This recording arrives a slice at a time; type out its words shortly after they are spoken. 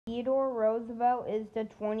Theodore Roosevelt is the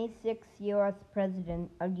 26th U.S. President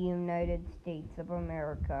of the United States of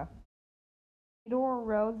America. Theodore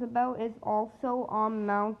Roosevelt is also on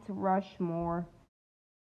Mount Rushmore.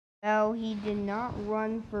 Though he did not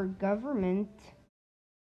run for government,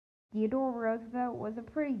 Theodore Roosevelt was a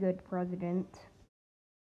pretty good president.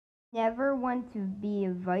 Never went to be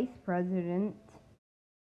a vice president.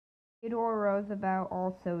 Theodore Roosevelt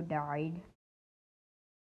also died.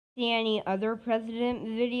 See any other president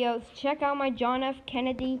videos? Check out my John F.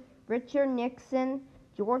 Kennedy, Richard Nixon,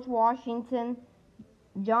 George Washington,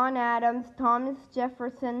 John Adams, Thomas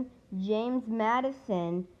Jefferson, James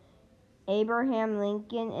Madison, Abraham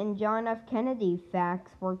Lincoln, and John F. Kennedy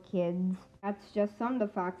facts for kids. That's just some of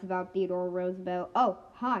the facts about Theodore Roosevelt. Oh,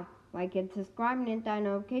 hi. Like and subscribe and hit that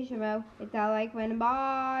notification bell. Hit that like button.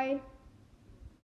 Bye.